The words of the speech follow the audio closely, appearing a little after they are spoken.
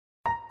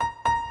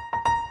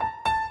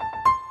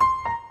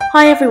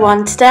Hi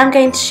everyone, today I'm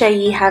going to show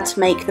you how to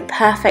make the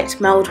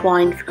perfect mulled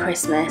wine for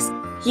Christmas.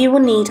 You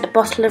will need a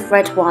bottle of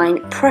red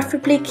wine,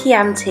 preferably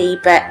Chianti,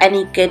 but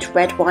any good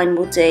red wine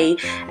will do,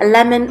 a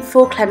lemon,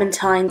 4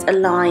 clementines, a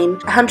lime,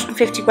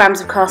 150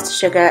 grams of caster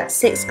sugar,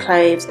 6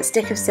 cloves, a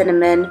stick of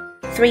cinnamon,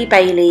 3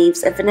 bay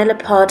leaves, a vanilla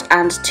pod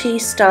and 2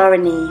 star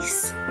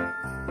anise.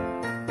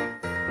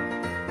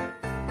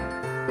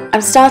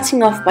 I'm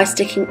starting off by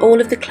sticking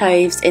all of the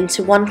cloves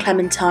into 1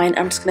 clementine.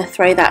 I'm just going to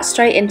throw that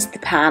straight into the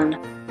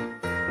pan.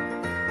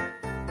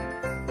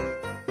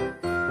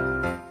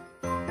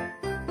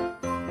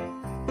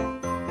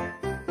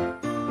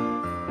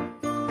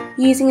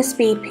 Using a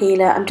speed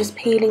peeler, I'm just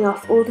peeling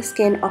off all the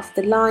skin off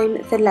the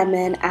lime, the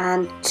lemon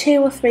and 2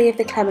 or 3 of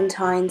the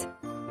clementines.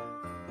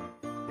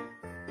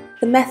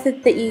 The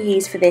method that you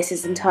use for this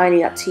is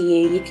entirely up to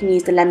you. You can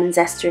use the lemon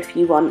zester if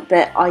you want,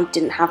 but I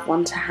didn't have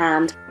one to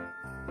hand.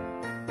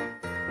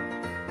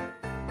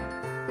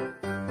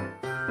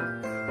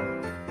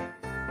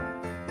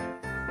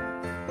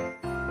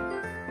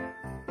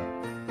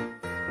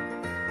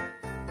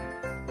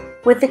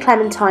 With the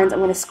clementines, I'm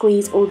going to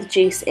squeeze all the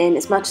juice in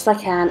as much as I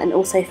can and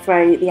also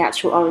throw the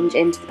actual orange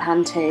into the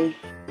pan too.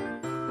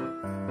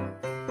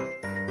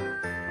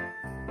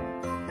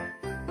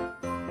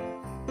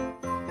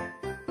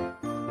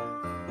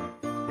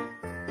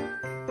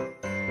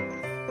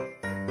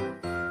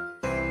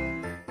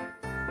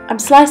 I'm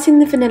slicing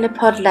the vanilla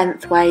pod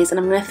lengthways and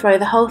I'm going to throw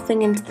the whole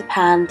thing into the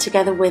pan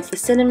together with the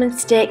cinnamon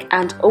stick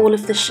and all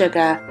of the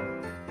sugar.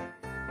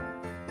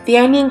 The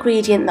only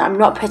ingredient that I'm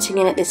not putting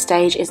in at this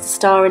stage is the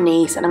star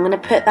anise, and I'm going to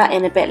put that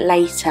in a bit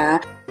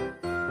later.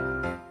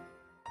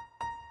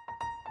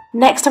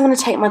 Next I'm going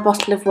to take my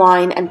bottle of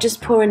wine and just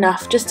pour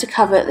enough just to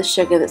cover the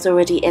sugar that's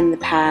already in the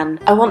pan.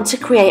 I want to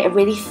create a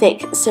really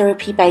thick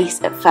syrupy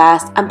base at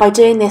first, and by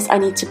doing this I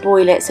need to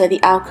boil it so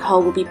the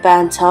alcohol will be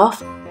burnt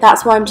off.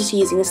 That's why I'm just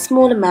using a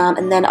small amount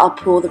and then I'll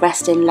pour the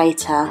rest in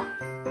later.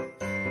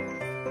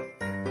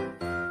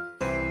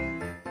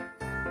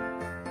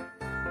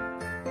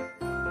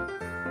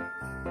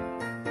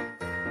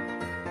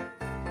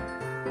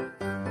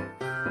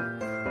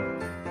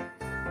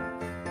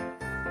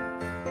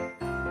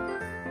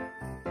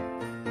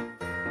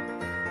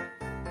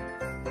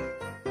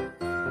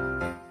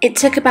 It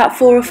took about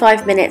 4 or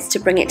 5 minutes to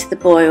bring it to the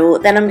boil.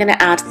 Then I'm going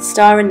to add the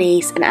star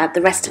anise and add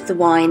the rest of the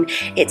wine.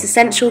 It's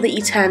essential that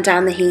you turn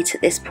down the heat at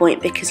this point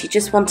because you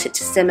just want it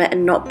to simmer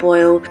and not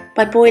boil.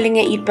 By boiling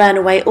it, you'd burn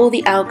away all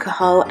the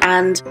alcohol,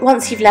 and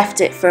once you've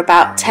left it for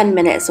about 10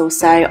 minutes or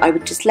so, I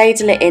would just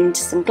ladle it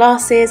into some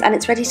glasses and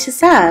it's ready to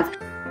serve.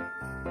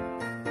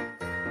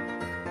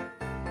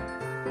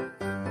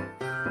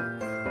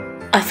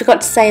 I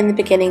forgot to say in the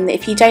beginning that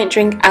if you don't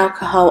drink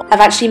alcohol, I've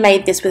actually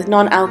made this with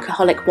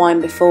non-alcoholic wine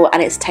before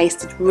and it's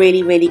tasted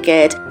really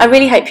good. I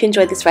really hope you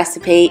enjoyed this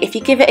recipe. If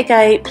you give it a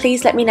go,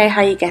 please let me know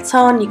how you get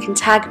on. You can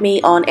tag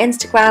me on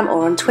Instagram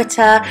or on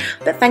Twitter.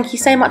 But thank you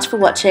so much for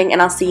watching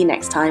and I'll see you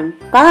next time.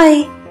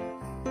 Bye!